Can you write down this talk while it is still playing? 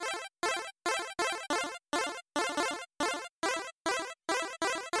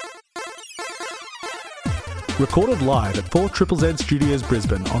recorded live at 4ZZZ Studios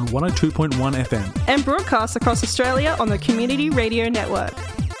Brisbane on 102.1 FM. And broadcast across Australia on the Community Radio Network.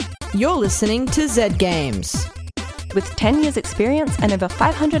 You're listening to Z Games. With 10 years experience and over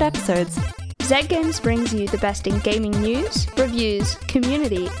 500 episodes, Z Games brings you the best in gaming news, reviews,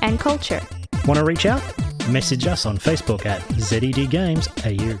 community and culture. Want to reach out? Message us on Facebook at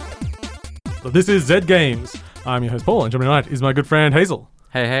ZEDGamesAU. This is Z Games. I'm your host Paul, and joining me tonight is my good friend Hazel.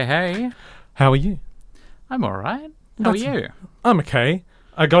 Hey. How are you? I'm alright. How are you? I'm okay.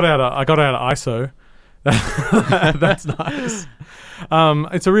 I got out of ISO. That's nice.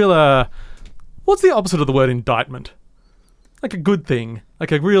 It's a real what's the opposite of the word indictment? Like a good thing,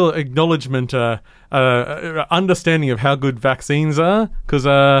 like a real acknowledgement, understanding of how good vaccines are. Because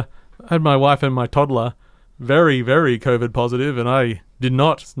I had my wife and my toddler very, very COVID positive, and I did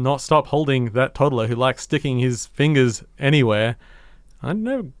not stop holding that toddler who likes sticking his fingers anywhere. I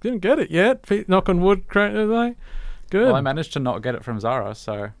didn't get it yet. Knock on wood. Good. Well, I managed to not get it from Zahra,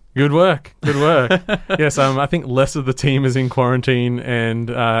 so... Good work. Yes, I think less of the team is in quarantine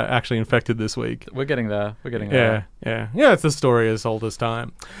and actually infected this week. We're getting there. Yeah, it's the story as old as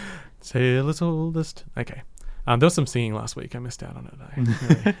time. Tale as old as... Okay. There was some singing last week. I missed out on it.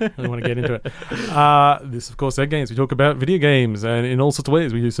 I really want to get into it. This, of course, Ed Games. We talk about video games and in all sorts of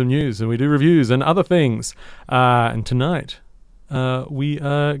ways. We do some news and we do reviews and other things. And tonight... we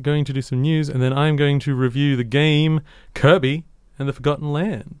are going to do some news, and then I'm going to review the game Kirby and the Forgotten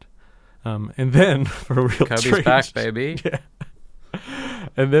Land. And then, for a real Kirby's treat... back, baby. Yeah.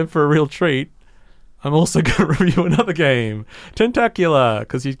 And then, for a real treat, I'm also going to review another game, Tentacular,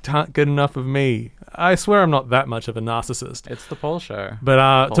 because you can't get enough of me. I swear I'm not that much of a narcissist. It's the Paul show. But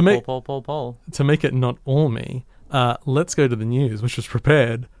Paul. To make it not all me, let's go to the news, which was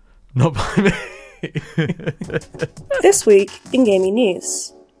prepared not by me. This week in gaming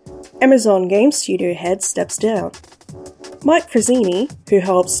news, Amazon Game Studio head steps down. Mike Frazzini, who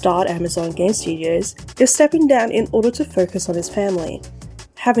helped start Amazon Game Studios, is stepping down in order to focus on his family.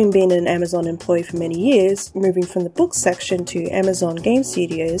 Having been an Amazon employee for many years, moving from the books section to Amazon Game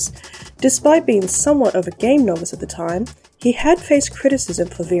Studios, despite being somewhat of a game novice at the time, he had faced criticism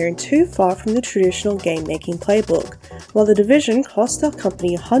for veering too far from the traditional game-making playbook, while the division cost our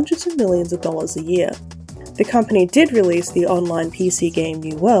company hundreds of millions of dollars a year. The company did release the online PC game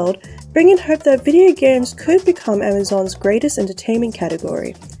New World, bringing hope that video games could become Amazon's greatest entertainment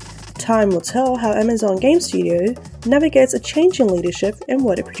category. Time will tell how Amazon Game Studio navigates a change in leadership and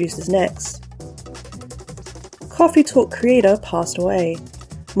what it produces next. Coffee Talk creator passed away.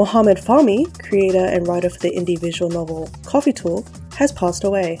 Mohammed Fahmy, creator and writer for the indie visual novel Coffee Talk, has passed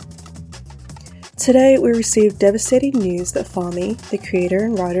away. Today we received devastating news that Fahmy, the creator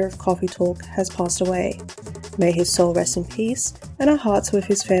and writer of Coffee Talk, has passed away. May his soul rest in peace, and our hearts with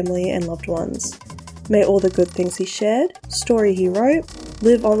his family and loved ones. May all the good things he shared, story he wrote,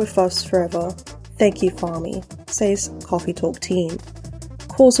 live on with us forever. Thank you, Fahmy, says Coffee Talk team.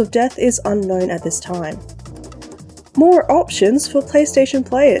 Cause of death is unknown at this time. More options for PlayStation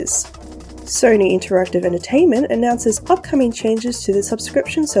players. Sony Interactive Entertainment announces upcoming changes to the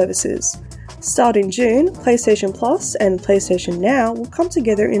subscription services. Starting June, PlayStation Plus and PlayStation Now will come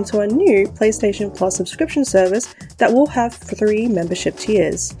together into a new PlayStation Plus subscription service that will have 3 membership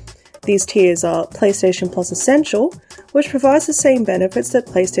tiers. These tiers are PlayStation Plus Essential, which provides the same benefits that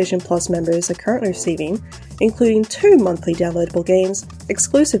PlayStation Plus members are currently receiving, including 2 monthly downloadable games,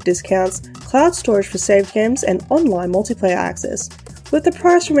 exclusive discounts, cloud storage for saved games, and online multiplayer access, with the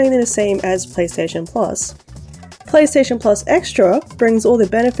price remaining the same as PlayStation Plus. PlayStation Plus Extra brings all the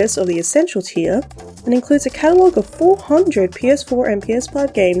benefits of the Essential tier and includes a catalogue of 400 PS4 and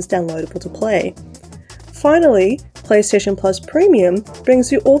PS5 games downloadable to play. Finally, PlayStation Plus Premium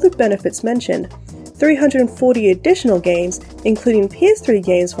brings you all the benefits mentioned, 340 additional games, including PS3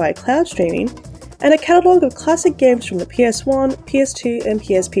 games via cloud streaming, and a catalogue of classic games from the PS1, PS2, and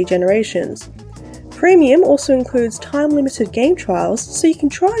PSP generations. Premium also includes time-limited game trials, so you can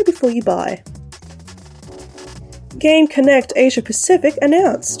try before you buy. Game Connect Asia Pacific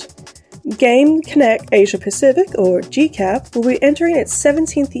announced. Game Connect Asia Pacific, or GCAP, will be entering its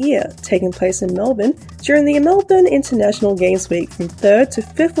 17th year, taking place in Melbourne during the Melbourne International Games Week from 3rd to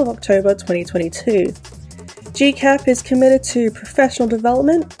 5th of October 2022. GCAP is committed to professional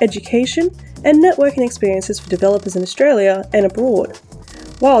development, education, and networking experiences for developers in Australia and abroad.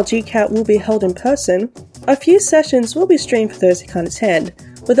 While GCAP will be held in person, a few sessions will be streamed for those who can't attend,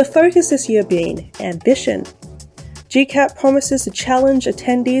 with the focus this year being ambition. GCAP promises to challenge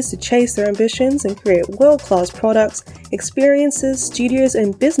attendees to chase their ambitions and create world-class products, experiences, studios,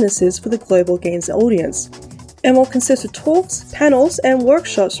 and businesses for the global games audience, and will consist of talks, panels, and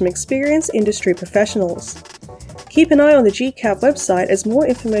workshops from experienced industry professionals. Keep an eye on the GCAP website as more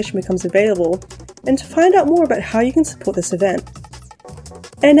information becomes available and to find out more about how you can support this event.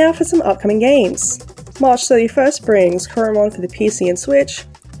 And now for some upcoming games. March 31st brings Coromon for the PC and Switch,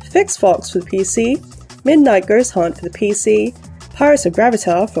 Fix Fox for the PC, Midnight Ghost Hunt for the PC, Pirates of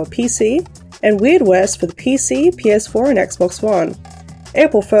Gravitar for PC, and Weird West for the PC, PS4 and Xbox One.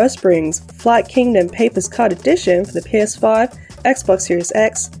 April 1st brings Flight Kingdom Papers Cut Edition for the PS5, Xbox Series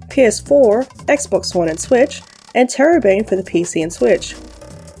X, PS4, Xbox One and Switch, and Terrabane for the PC and Switch.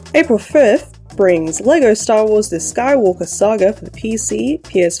 April 5th brings LEGO Star Wars The Skywalker Saga for the PC,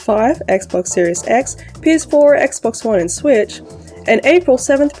 PS5, Xbox Series X, PS4, Xbox One and Switch, and April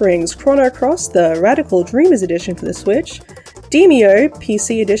 7th brings Chrono Cross The Radical Dreamers Edition for the Switch, Demio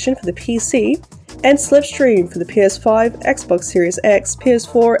PC Edition for the PC, and Slipstream for the PS5, Xbox Series X,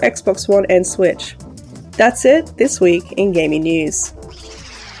 PS4, Xbox One and Switch. That's it this week in gaming news.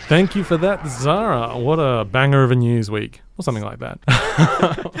 Thank you for that, Zahra. What a banger of a news week. Or something like that.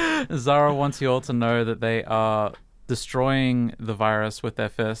 Zahra wants you all to know that they are destroying the virus with their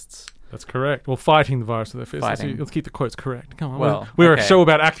fists. That's correct. Well, fighting the virus with their fists. Fighting. Let's keep the quotes correct. Come on. Well, we're okay. a show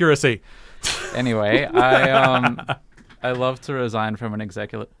about accuracy. Anyway, I love to resign from an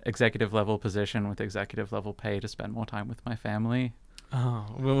executive level position with executive level pay to spend more time with my family. Oh,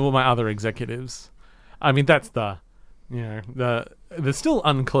 well, my other executives. I mean, that's the still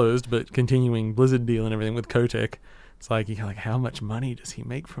unclosed but continuing Blizzard deal and everything with Kotick. It's like, you're like, how much money does he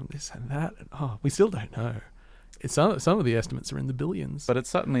make from this and that? And, we still don't know. It's some of the estimates are in the billions. But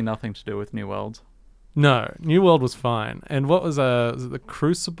it's certainly nothing to do with New World. No, New World was fine. And what was it the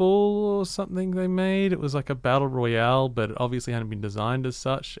Crucible or something they made? It was like a battle royale, but it obviously hadn't been designed as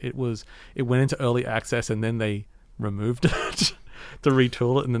such. It went into early access and then they removed it to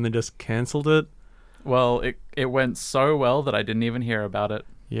retool it, and then they just cancelled it. Well, it went so well that I didn't even hear about it.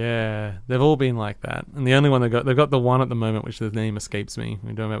 Yeah, they've all been like that. And the only one they've got the one at the moment, which the name escapes me.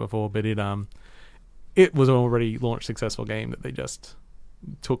 We've done that before, but it was already launched successful game that they just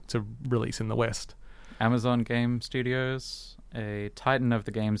took to release in the West. Amazon Game Studios, a titan of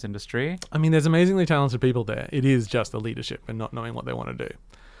the games industry. I mean, there's amazingly talented people there. It is just the leadership and not knowing what they want to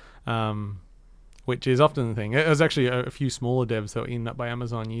do, which is often the thing. It was actually a few smaller devs that were eaten up by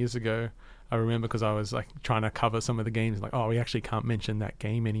Amazon years ago. I remember because I was like trying to cover some of the games, like, we actually can't mention that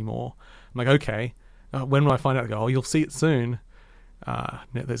game anymore. I'm like, okay, when will I find out? They go, you'll see it soon.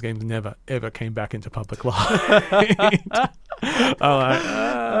 Those games never ever came back into public light.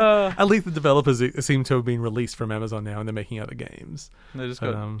 At least the developers seem to have been released from Amazon now, and they're making other games. They just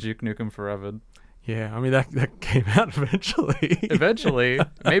got Duke Nukem Forever. Yeah, I mean that came out eventually. Eventually,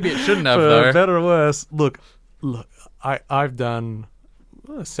 maybe it shouldn't have, For though. Better or worse. Look, I've done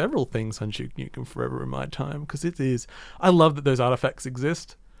several things on Duke Nukem Forever in my time, because it is. I love that those artifacts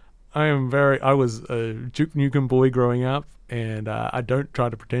exist. I was a Duke Nukem boy growing up, and I don't try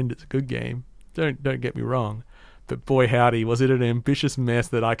to pretend it's a good game. Don't get me wrong, but boy howdy, was it an ambitious mess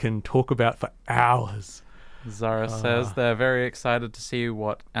that I can talk about for hours. Zahra says they're very excited to see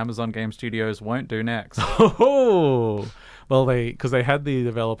what Amazon Game Studios won't do next. Oh, well, because they had the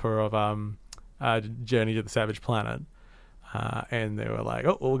developer of Journey to the Savage Planet, and they were like,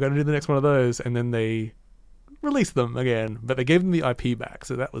 we're going to do the next one of those, and then they released them again, but they gave them the IP back,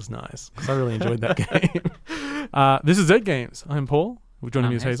 so that was nice, because I really enjoyed that game. This is Zed Games. I'm Paul. Joining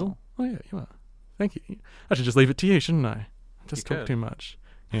me is Hazel. Oh yeah, you are. Thank you. I should just leave it to you, shouldn't I? Just talk too much.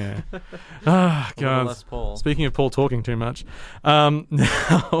 Yeah. God. Less Paul. Speaking of Paul talking too much,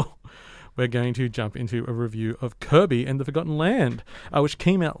 now we're going to jump into a review of Kirby and the Forgotten Land, which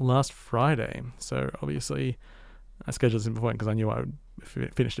came out last Friday. So obviously, I scheduled this in before because I knew I would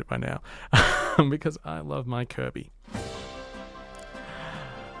have finished it by now, because I love my Kirby.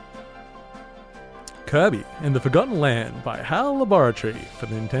 Kirby and the Forgotten Land by HAL Laboratory for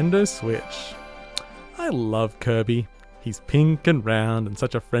the Nintendo Switch. I love Kirby. He's pink and round and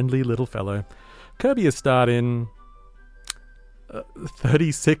such a friendly little fellow. Kirby has starred in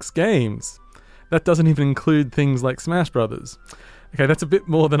 36 games. That doesn't even include things like Smash Brothers. Okay, that's a bit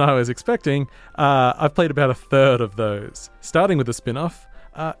more than I was expecting. I've played about a third of those. Starting with the spin-off,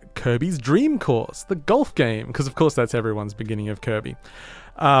 Kirby's Dream Course, the golf game, because of course that's everyone's beginning of Kirby.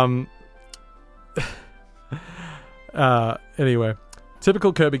 Anyway,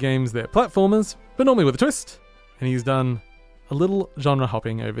 typical Kirby games, they're platformers, but normally with a twist. And he's done a little genre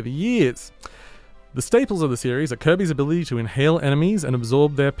hopping over the years. The staples of the series are Kirby's ability to inhale enemies and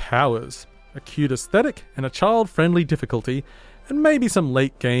absorb their powers, a cute aesthetic and a child-friendly difficulty, and maybe some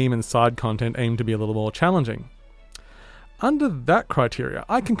late game and side content aimed to be a little more challenging. Under that criteria,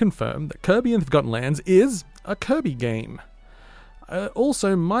 I can confirm that Kirby and the Forgotten Lands is a Kirby game.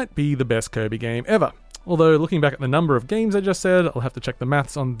 Also might be the best Kirby game ever, although looking back at the number of games I just said, I'll have to check the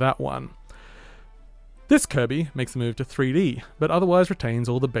maths on that one. This Kirby makes the move to 3D, but otherwise retains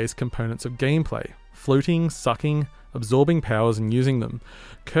all the base components of gameplay: floating, sucking, absorbing powers and using them.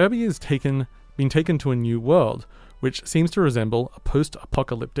 Kirby has been taken to a new world, which seems to resemble a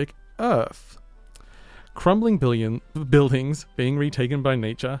post-apocalyptic Earth. Crumbling buildings being retaken by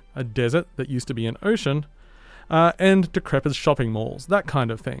nature, a desert that used to be an ocean, and decrepit shopping malls, that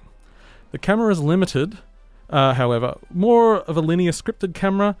kind of thing. The camera is limited, however, more of a linear scripted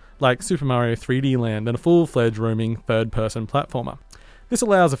camera like Super Mario 3D Land than a full-fledged roaming third-person platformer. This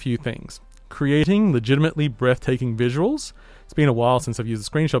allows a few things: creating legitimately breathtaking visuals — it's been a while since I've used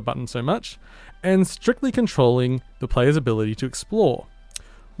the screenshot button so much — and strictly controlling the player's ability to explore.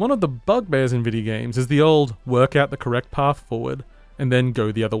 One of the bugbears in video games is the old work out the correct path forward and then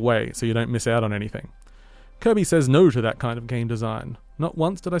go the other way so you don't miss out on anything. Kirby says no to that kind of game design. Not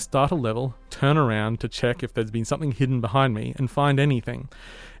once did I start a level, turn around to check if there's been something hidden behind me, and find anything.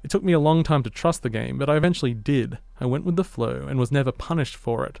 It took me a long time to trust the game, but I eventually did. I went with the flow and was never punished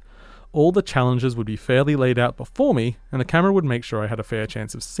for it. All the challenges would be fairly laid out before me, and the camera would make sure I had a fair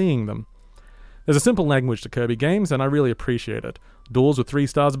chance of seeing them. There's a simple language to Kirby games, and I really appreciate it. Doors with 3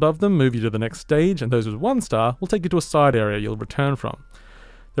 stars above them move you to the next stage, and those with 1 star will take you to a side area you'll return from.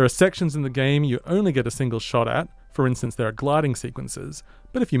 There are sections in the game you only get a single shot at. For instance, there are gliding sequences,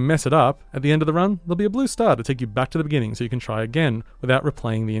 but if you mess it up, at the end of the run, there'll be a blue star to take you back to the beginning so you can try again without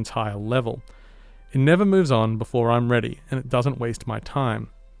replaying the entire level. It never moves on before I'm ready, and it doesn't waste my time.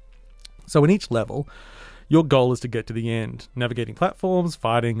 So in each level, your goal is to get to the end, navigating platforms,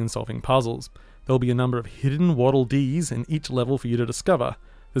 fighting, and solving puzzles. There'll be a number of hidden Waddle Dees in each level for you to discover.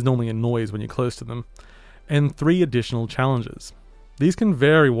 There's normally a noise when you're close to them. And 3 additional challenges. These can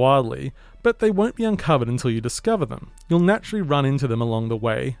vary wildly, but they won't be uncovered until you discover them. You'll naturally run into them along the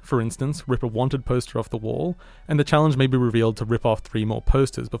way. For instance, rip a wanted poster off the wall, and the challenge may be revealed to rip off 3 more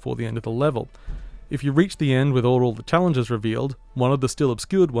posters before the end of the level. If you reach the end with all the challenges revealed, one of the still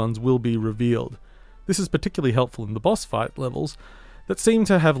obscured ones will be revealed. This is particularly helpful in the boss fight levels that seem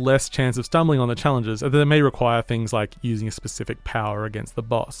to have less chance of stumbling on the challenges, as they may require things like using a specific power against the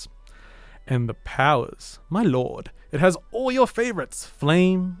boss. And the powers, my lord, it has all your favorites: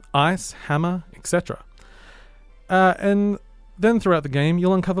 flame, ice, hammer, etc. And then throughout the game,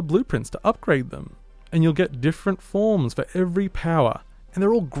 you'll uncover blueprints to upgrade them, and you'll get different forms for every power, and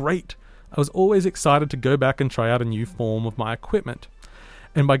they're all great. I was always excited to go back and try out a new form of my equipment.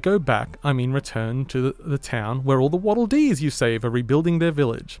 And by go back, I mean return to the town where all the Waddle Dees you save are rebuilding their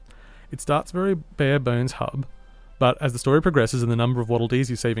village. It starts very bare bones hub, but as the story progresses and the number of Waddle Dees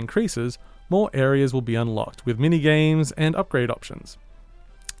you save increases, more areas will be unlocked with mini-games and upgrade options.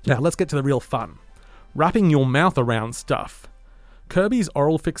 Now let's get to the real fun. Wrapping your mouth around stuff. Kirby's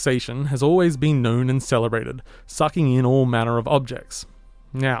oral fixation has always been known and celebrated, sucking in all manner of objects.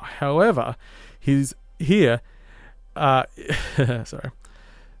 Now, however, his eyes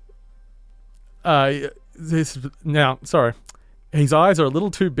are a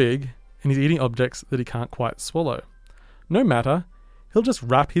little too big, and he's eating objects that he can't quite swallow. No matter, he'll just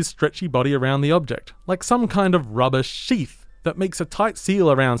wrap his stretchy body around the object, like some kind of rubber sheath that makes a tight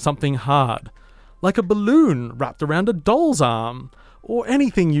seal around something hard, like a balloon wrapped around a doll's arm, or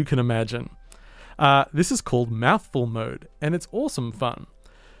anything you can imagine. This is called mouthful mode, and it's awesome fun.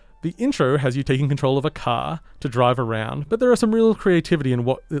 The intro has you taking control of a car to drive around, but there are some real creativity in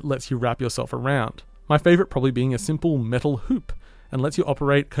what it lets you wrap yourself around. My favourite probably being a simple metal hoop, and lets you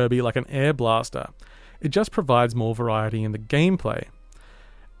operate Kirby like an air blaster. It just provides more variety in the gameplay.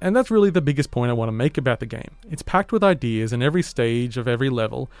 And that's really the biggest point I want to make about the game. It's packed with ideas, and every stage of every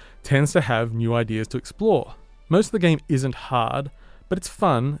level tends to have new ideas to explore. Most of the game isn't hard, but it's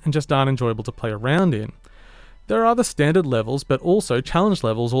fun and just darn enjoyable to play around in. There are other standard levels, but also challenge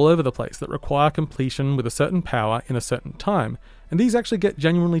levels all over the place that require completion with a certain power in a certain time, and these actually get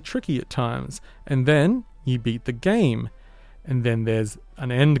genuinely tricky at times, and then you beat the game. And then there's an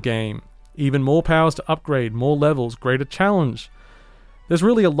end game. Even more powers to upgrade, more levels, greater challenge. There's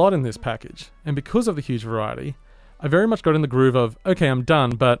really a lot in this package, and because of the huge variety, I very much got in the groove of, okay, I'm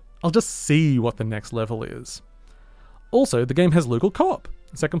done, but I'll just see what the next level is. Also, the game has local co-op.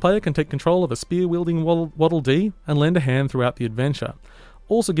 The second player can take control of a spear-wielding Waddle Dee and lend a hand throughout the adventure,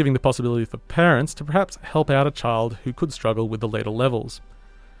 also giving the possibility for parents to perhaps help out a child who could struggle with the later levels.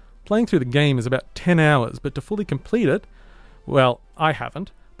 Playing through the game is about 10 hours, but to fully complete it, well, I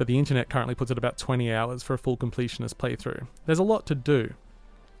haven't, but the internet currently puts it about 20 hours for a full completionist playthrough. There's a lot to do.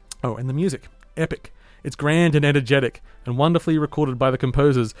 Oh, and the music. Epic. It's grand and energetic, and wonderfully recorded by the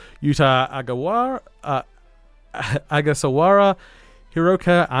composers Yuta Agasawara,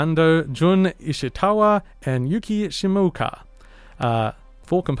 Hiroka Ando, Jun Ishikawa, and Yuki Shimuka.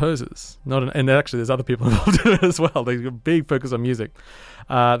 4 composers. And actually, there's other people involved in it as well. There's a big focus on music.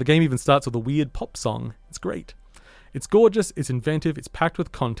 The game even starts with a weird pop song. It's great. It's gorgeous, it's inventive, it's packed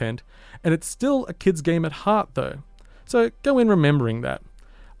with content, and it's still a kid's game at heart, though. So go in remembering that.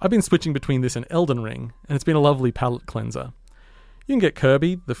 I've been switching between this and Elden Ring, and it's been a lovely palate cleanser. You can get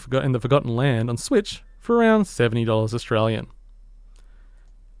Kirby and the Forgotten Land on Switch for around $70 Australian.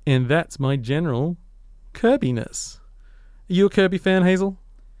 And that's my general Kirby-ness. Are you a Kirby fan, Hazel?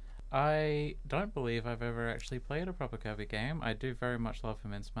 I don't believe I've ever actually played a proper Kirby game. I do very much love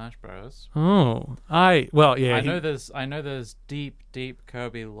him in Smash Bros. Oh, yeah. I know there's deep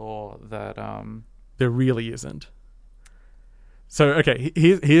Kirby lore that there really isn't. So okay,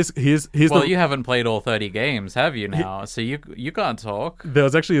 here's well, you haven't played all 30 games, have you now? So you can't talk. There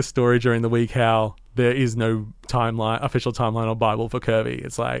was actually a story during the week how there is no official timeline or Bible for Kirby.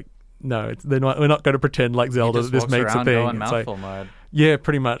 It's like, no, we're not going to pretend like Zelda that this makes a thing. It's mouthful mode. Yeah,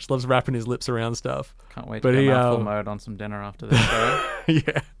 pretty much. Loves wrapping his lips around stuff. Can't wait to go mouthful mode on some dinner after this show.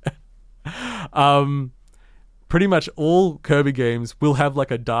 Yeah. Pretty much all Kirby games will have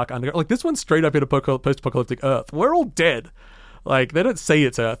like a dark underground. Like this one's straight up in a post-apocalyptic Earth. We're all dead. Like they don't say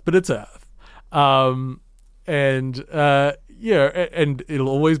it's Earth, but it's Earth. And it'll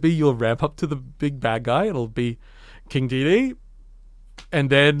always be you'll ramp up to the big bad guy. It'll be King Dedede, and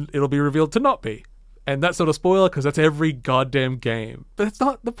then it'll be revealed to not be. And that's not a spoiler because that's every goddamn game. But it's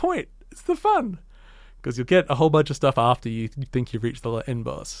not the point. It's the fun. Because you'll get a whole bunch of stuff after you think you've reached the end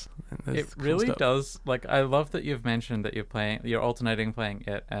boss. It really does. Like, I love that you've mentioned that you're alternating playing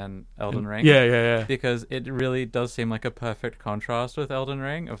it and Elden Ring. Yeah. Because it really does seem like a perfect contrast with Elden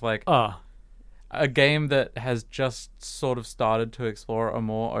Ring of like a game that has just sort of started to explore a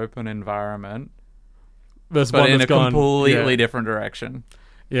more open environment, but in a completely different direction.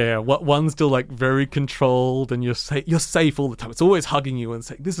 Yeah, one's still like very controlled, and you're safe all the time. It's always hugging you and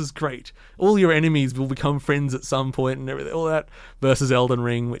saying, "This is great." All your enemies will become friends at some point, and everything. All that versus Elden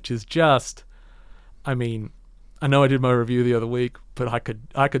Ring, which is just, I mean, I know I did my review the other week, but I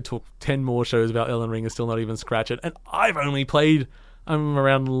could talk 10 more shows about Elden Ring and still not even scratch it. And I've only played, I'm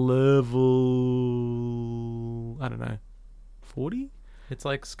around level, I don't know, 40. It's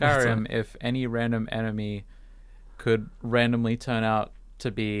like Skyrim. If any random enemy could randomly turn out to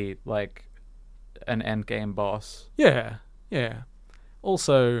be like an end game boss. Yeah.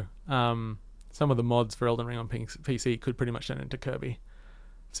 Also, some of the mods for Elden Ring on PC could pretty much turn into Kirby.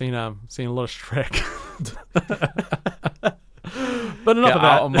 Seen a lot of Shrek. But enough of that.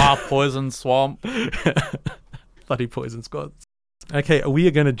 Out of my poison swamp. Bloody poison squads. Okay, we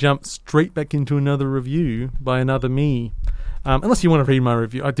are going to jump straight back into another review by another me. Unless you want to read my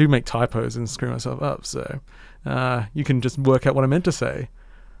review. I do make typos and screw myself up, so you can just work out what I meant to say.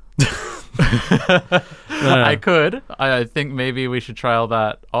 No. I could. I think maybe we should trial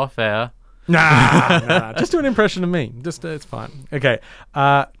that off air. Nah. Just do an impression of me. Just it's fine. Okay.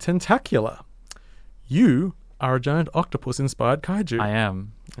 Tentacular. You are a giant octopus-inspired kaiju. I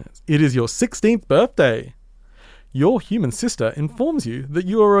am. Yes. It is your 16th birthday. Your human sister informs you that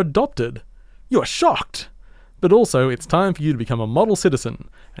you are adopted. You are shocked. But also, it's time for you to become a model citizen.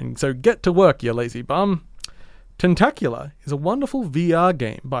 And so get to work, you lazy bum. Tentacular is a wonderful VR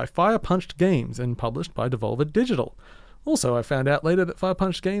game by Fire Punched Games and published by Devolver Digital. Also, I found out later that Fire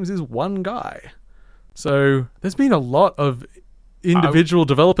Punched Games is one guy. So there's been a lot of individual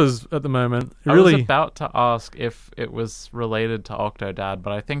developers at the moment. I was about to ask if it was related to Octodad,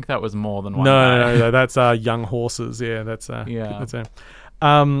 but I think that was more than one guy. No, that's Young Horses. Yeah, that's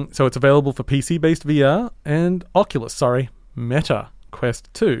So it's available for PC-based VR and Meta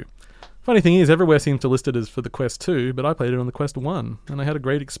Quest 2. Funny thing is, everywhere seems to list it as for the Quest 2, but I played it on the Quest 1, and I had a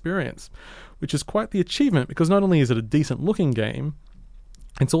great experience, which is quite the achievement, because not only is it a decent-looking game,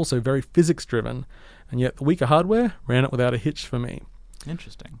 it's also very physics-driven, and yet the weaker hardware ran it without a hitch for me.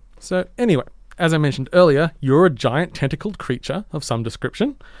 Interesting. So anyway, as I mentioned earlier, you're a giant tentacled creature of some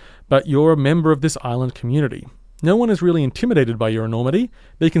description, but you're a member of this island community. No one is really intimidated by your enormity.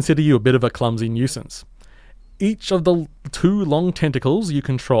 They consider you a bit of a clumsy nuisance. Each of the 2 long tentacles you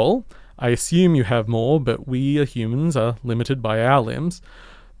control, I assume you have more, but we as humans are limited by our limbs.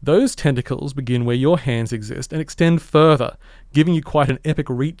 Those tentacles begin where your hands exist and extend further, giving you quite an epic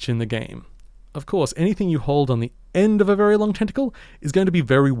reach in the game. Of course, anything you hold on the end of a very long tentacle is going to be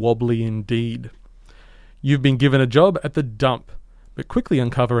very wobbly indeed. You've been given a job at the dump, but quickly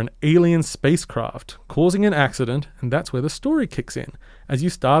uncover an alien spacecraft, causing an accident, and that's where the story kicks in, as you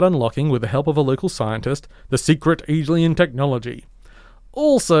start unlocking, with the help of a local scientist, the secret alien technology.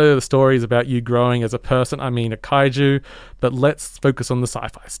 Also, the story is about you growing as a person, a kaiju, but let's focus on the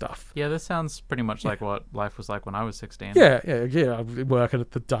sci-fi stuff. Yeah, this sounds pretty much like what life was like when I was 16. Yeah. I'm working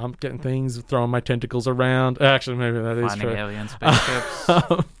at the dump, getting things, throwing my tentacles around. Actually, maybe that is true. Finding alien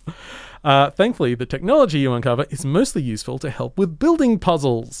spaceships. Thankfully, the technology you uncover is mostly useful to help with building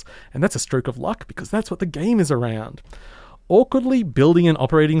puzzles. And that's a stroke of luck because that's what the game is around. Awkwardly building and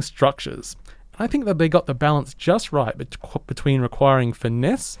operating structures. I think that they got the balance just right between requiring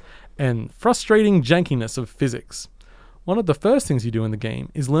finesse and frustrating jankiness of physics. One of the first things you do in the game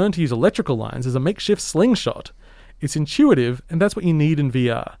is learn to use electrical lines as a makeshift slingshot. It's intuitive, and that's what you need in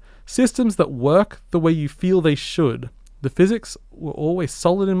VR. Systems that work the way you feel they should. The physics were always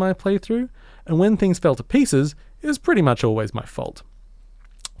solid in my playthrough, and when things fell to pieces, it was pretty much always my fault.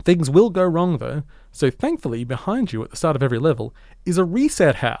 Things will go wrong though, so thankfully behind you at the start of every level is a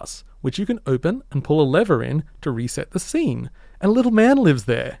reset house, which you can open and pull a lever in to reset the scene. And a little man lives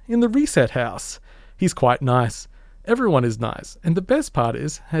there, in the reset house. He's quite nice. Everyone is nice, and the best part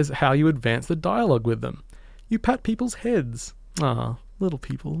is how you advance the dialogue with them. You pat people's heads. Ah, little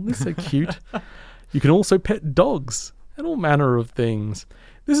people, they're so cute. You can also pet dogs, and all manner of things.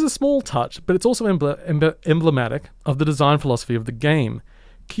 This is a small touch, but it's also emblematic of the design philosophy of the game,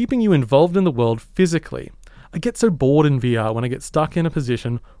 keeping you involved in the world physically. I get so bored in VR when I get stuck in a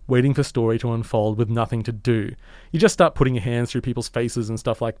position waiting for story to unfold with nothing to do. You just start putting your hands through people's faces and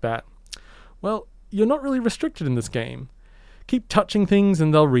stuff like that. Well, you're not really restricted in this game. Keep touching things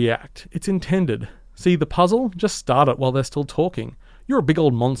and they'll react. It's intended. See the puzzle? Just start it while they're still talking. You're a big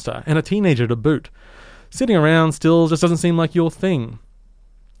old monster, and a teenager to boot. Sitting around still just doesn't seem like your thing.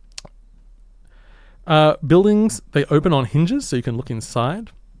 Buildings, they open on hinges so you can look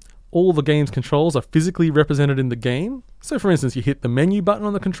inside. All the game's controls are physically represented in the game. So for instance, you hit the menu button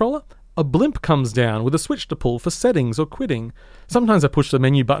on the controller, a blimp comes down with a switch to pull for settings or quitting. Sometimes I push the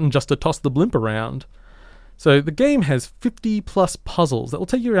menu button just to toss the blimp around. So the game has 50 plus puzzles that will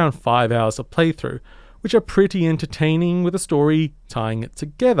take you around 5 hours to play through, which are pretty entertaining with a story tying it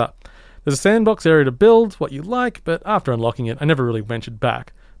together. There's a sandbox area to build what you like, but after unlocking it, I never really ventured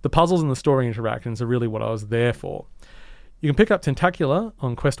back. The puzzles and the story interactions are really what I was there for. You can pick up Tentacular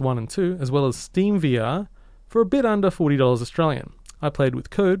on Quest 1 and 2, as well as Steam VR, for a bit under $40 Australian. I played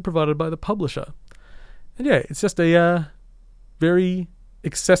with code provided by the publisher. And yeah, it's just a very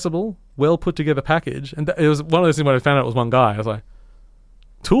accessible, well put together package. And it was one of those things when I found out it was one guy. I was like,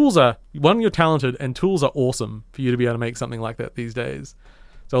 you're talented, and tools are awesome for you to be able to make something like that these days.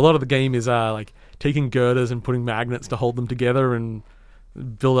 So a lot of the game is like taking girders and putting magnets to hold them together and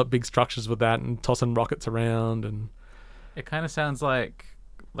build up big structures with that and tossing rockets around. And it kind of sounds like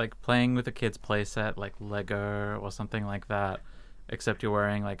playing with a kid's playset, like Lego or something like that, except you're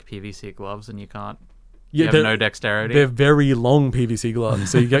wearing like PVC gloves and you have no dexterity. They're very long PVC gloves.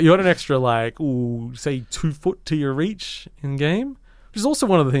 So you got an extra say 2 foot to your reach in game, which is also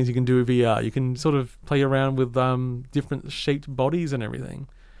one of the things you can do with VR. You can sort of play around with different shaped bodies and everything.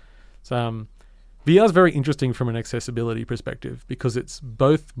 So VR is very interesting from an accessibility perspective because it's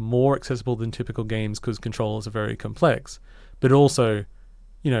both more accessible than typical games because controllers are very complex, but also,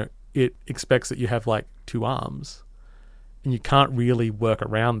 it expects that you have like 2 arms, and you can't really work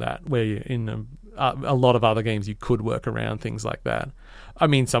around that. Where in a lot of other games you could work around things like that. I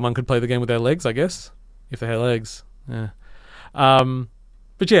mean, someone could play the game with their legs, I guess, if they had legs. Yeah.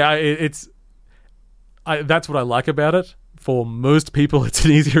 But yeah, that's what I like about it. For most people, it's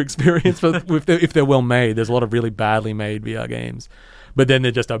an easier experience, but if they're well made, there's a lot of really badly made VR games. But then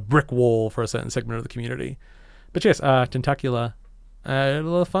they're just a brick wall for a certain segment of the community. But yes, Tentacular, I had a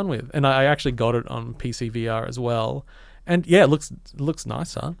lot of fun with. And I actually got it on PC VR as well. And yeah, it looks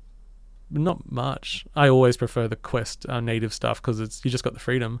nicer. But not much. I always prefer the Quest native stuff because you just got the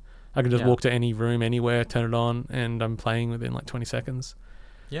freedom. I can just walk to any room, anywhere, turn it on, and I'm playing within like 20 seconds.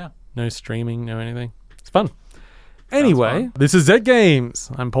 Yeah. No streaming, no anything. It's fun. Anyway, this is Zed Games.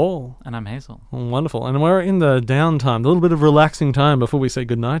 I'm Paul. And I'm Hazel. Wonderful. And we're in the downtime, a little bit of relaxing time before we say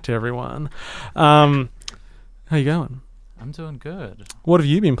goodnight to everyone. How you going? I'm doing good. What have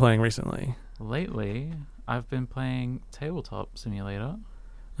you been playing recently? Lately, I've been playing Tabletop Simulator.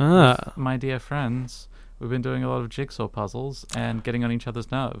 With my dear friends. We've been doing a lot of jigsaw puzzles and getting on each other's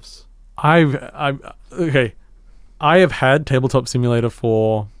nerves. I have had Tabletop Simulator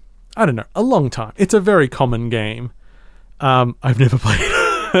for, I don't know, a long time. It's a very common game. I've never played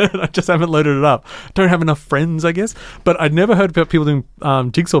it. I just haven't loaded it up. Don't have enough friends, I guess. But I'd never heard about people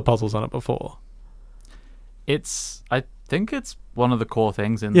doing jigsaw puzzles on it before. I think it's one of the core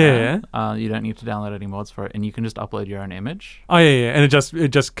things in Yeah, there. You don't need to download any mods for it, and you can just upload your own image. Oh yeah, and it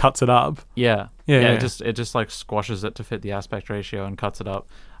just cuts it up. Yeah. Yeah. It just like squashes it to fit the aspect ratio and cuts it up.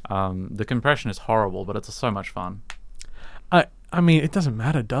 The compression is horrible, but it's so much fun. I mean, it doesn't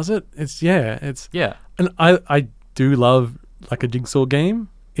matter, does it? It's Yeah. And I do love like a jigsaw game.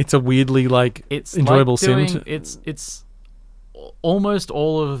 It's a weirdly like It's enjoyable like sim. It's almost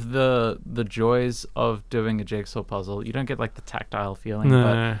all of the joys of doing a jigsaw puzzle. You don't get like the tactile feeling, No.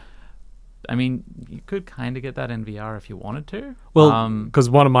 but I mean, you could kind of get that in VR if you wanted to. Well, because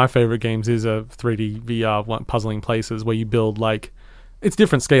one of my favorite games is a 3D VR puzzling places where you build like, it's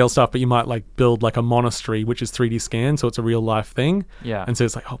different scale stuff, but you might like build like a monastery, which is 3D scanned, so it's a real life thing. Yeah. And so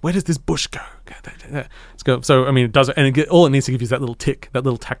it's like, oh, where does this bush go? Let's go. So I mean, it does, and all it needs to give you is that little tick, that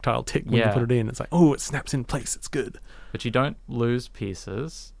little tactile tick when you put it in. It's like, oh, it snaps in place. It's good. But you don't lose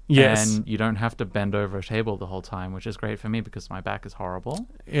pieces. Yes. And you don't have to bend over a table the whole time, which is great for me because my back is horrible.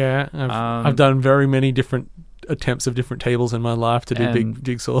 Yeah. I've done very many different attempts of different tables in my life to do big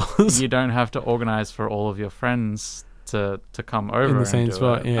jigsaws. You don't have to organize for all of your friends to come over in the and same do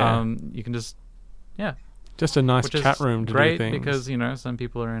spot. it. Yeah. You can just just a nice which is chat room to great do things. because some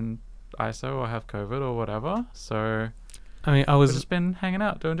people are in ISO or have COVID or whatever. So I mean, we've just been hanging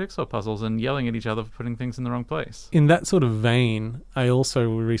out doing jigsaw puzzles and yelling at each other for putting things in the wrong place. In that sort of vein, I also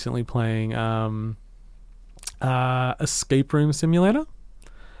were recently playing Escape Room Simulator.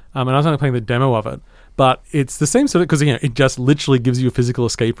 And I was only playing the demo of it. But it's the same sort of, because it just literally gives you a physical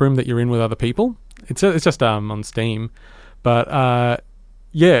escape room that you're in with other people. It's just on Steam. But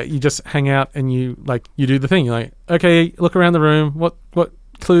you just hang out and you do the thing. You're like, okay, look around the room. What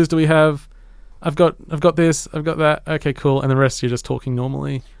clues do we have? I've got this, I've got that. Okay, cool. And the rest you're just talking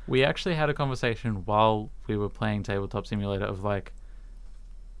normally. We actually had a conversation while we were playing Tabletop Simulator of like,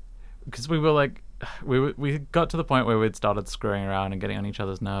 because we were like, we got to the point where we'd started screwing around and getting on each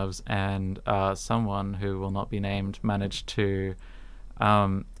other's nerves, and someone who will not be named managed to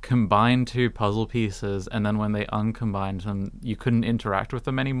combine two puzzle pieces, and then when they uncombined them, you couldn't interact with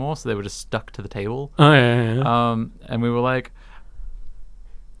them anymore, so they were just stuck to the table. Oh yeah. And we were like,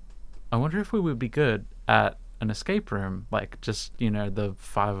 I wonder if we would be good at an escape room, like just the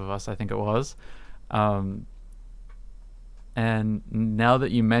 5 of us, I think it was. And now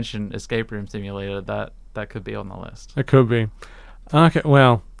that you mention Escape Room Simulator, that could be on the list. It could be. Okay,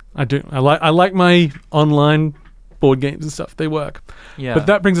 well, I like my online board games and stuff. They work. Yeah. But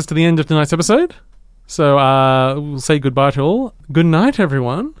that brings us to the end of tonight's episode. So we'll say goodbye to all. Good night,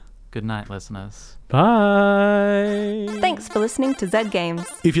 everyone. Good night, listeners. Bye. Thanks for listening to Zed Games.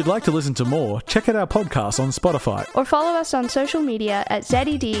 If you'd like to listen to more, check out our podcast on Spotify. Or follow us on social media at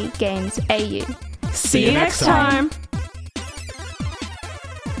ZED Games AU. See you next time.